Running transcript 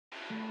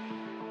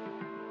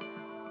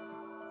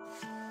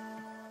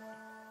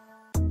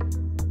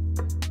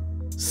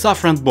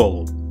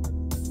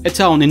Safranbolu, a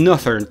town in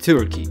northern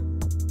Turkey,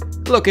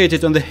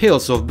 located on the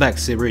hills of Black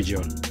Sea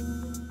region.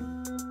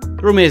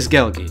 Rumeisa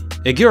Gelgi,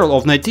 a girl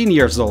of 19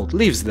 years old,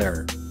 lives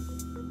there.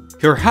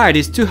 Her height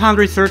is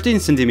 213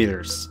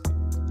 centimeters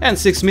and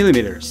 6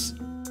 millimeters.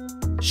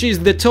 She is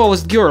the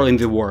tallest girl in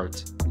the world.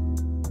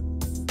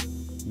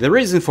 The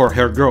reason for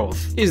her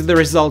growth is the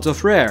result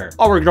of rare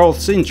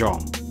overgrowth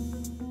syndrome,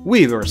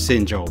 Weaver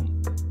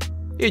syndrome.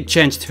 It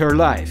changed her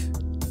life.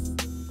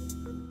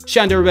 She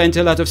underwent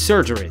a lot of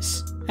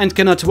surgeries and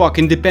cannot walk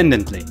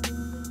independently.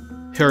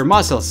 Her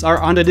muscles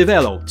are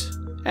underdeveloped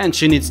and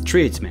she needs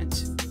treatment.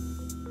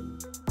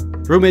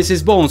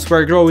 Rumeysa's bones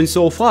were growing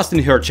so fast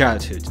in her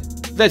childhood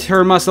that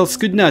her muscles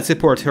could not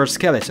support her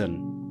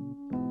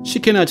skeleton. She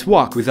cannot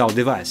walk without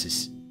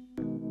devices.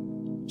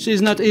 She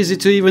is not easy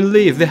to even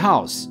leave the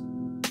house.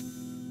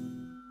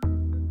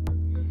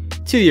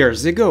 2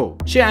 years ago,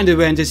 she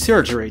underwent a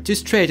surgery to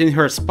straighten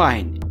her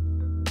spine,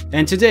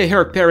 and today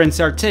her parents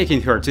are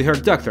taking her to her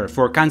doctor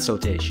for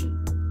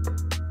consultation.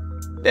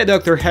 The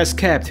doctor has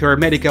kept her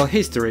medical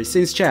history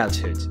since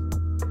childhood.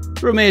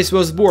 Rumeisa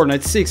was born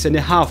at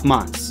 6.5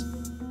 months.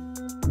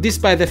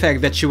 Despite the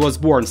fact that she was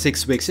born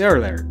 6 weeks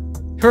earlier,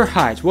 her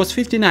height was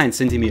 59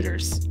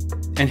 centimeters,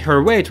 and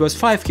her weight was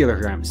 5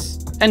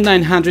 kilograms and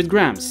 900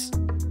 grams.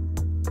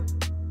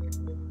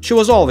 She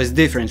was always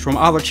different from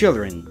other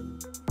children.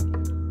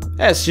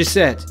 As she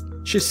said,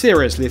 she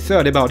seriously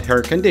thought about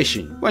her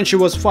condition when she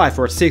was 5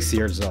 or 6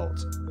 years old.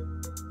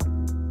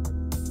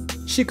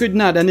 She could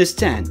not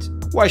understand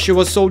why she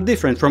was so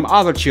different from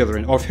other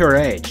children of her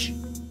age.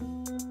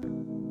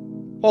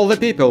 All the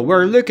people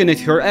were looking at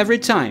her every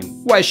time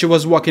while she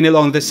was walking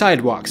along the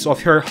sidewalks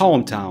of her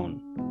hometown.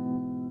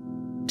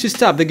 To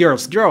stop the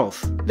girl's growth,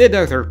 the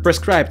doctor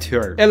prescribed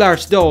her a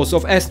large dose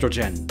of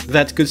estrogen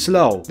that could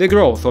slow the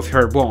growth of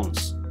her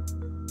bones.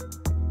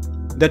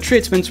 The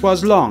treatment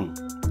was long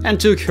and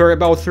took her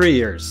about 3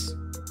 years.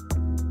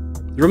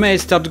 Rumeisa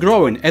stopped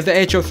growing at the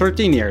age of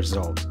 13 years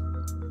old.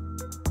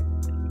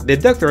 The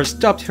doctor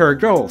stopped her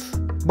growth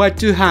by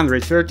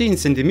 213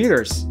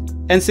 centimeters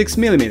and 6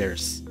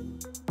 millimeters.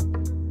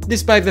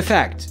 Despite the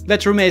fact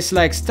that Rumeisa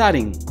liked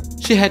studying,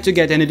 she had to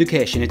get an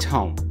education at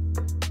home.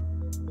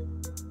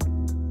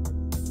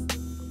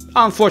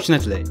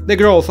 Unfortunately, the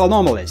growth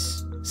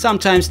anomalies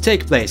sometimes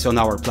take place on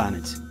our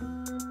planet.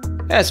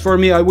 As for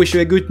me, I wish you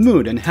a good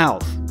mood and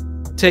health.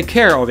 Take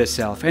care of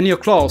yourself and your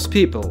close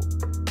people.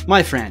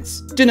 My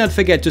friends, do not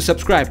forget to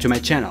subscribe to my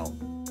channel.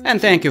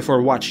 And thank you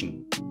for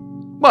watching.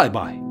 Bye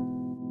bye.